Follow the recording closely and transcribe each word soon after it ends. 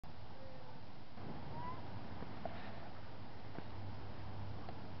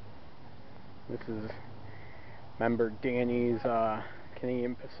This is member Danny's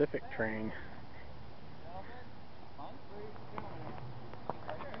Canadian Pacific train.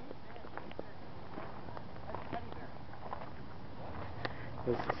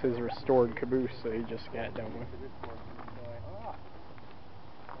 This is his restored caboose that he just got done with.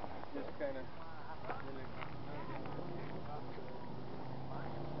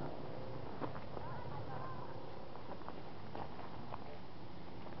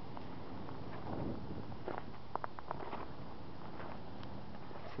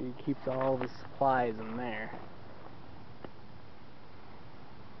 So he keeps all of his supplies in there.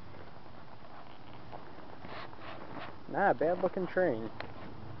 Not a bad looking train.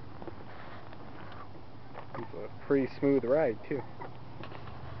 It's a pretty smooth ride too.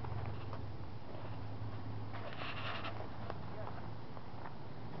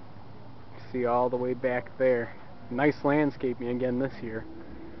 See all the way back there. Nice landscaping again this year.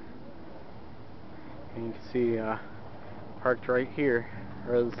 And you can see parked right here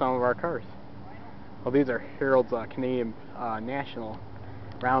are some of our cars. Well, these are Harold's Canadian National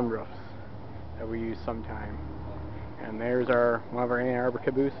round roofs that we use sometime. And there's one of our Ann Arbor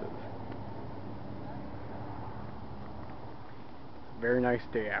cabooses. Very nice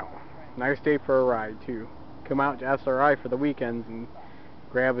day out. Nice day for a ride too. Come out to SRI for the weekends and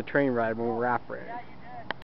grab a train ride when we're operating.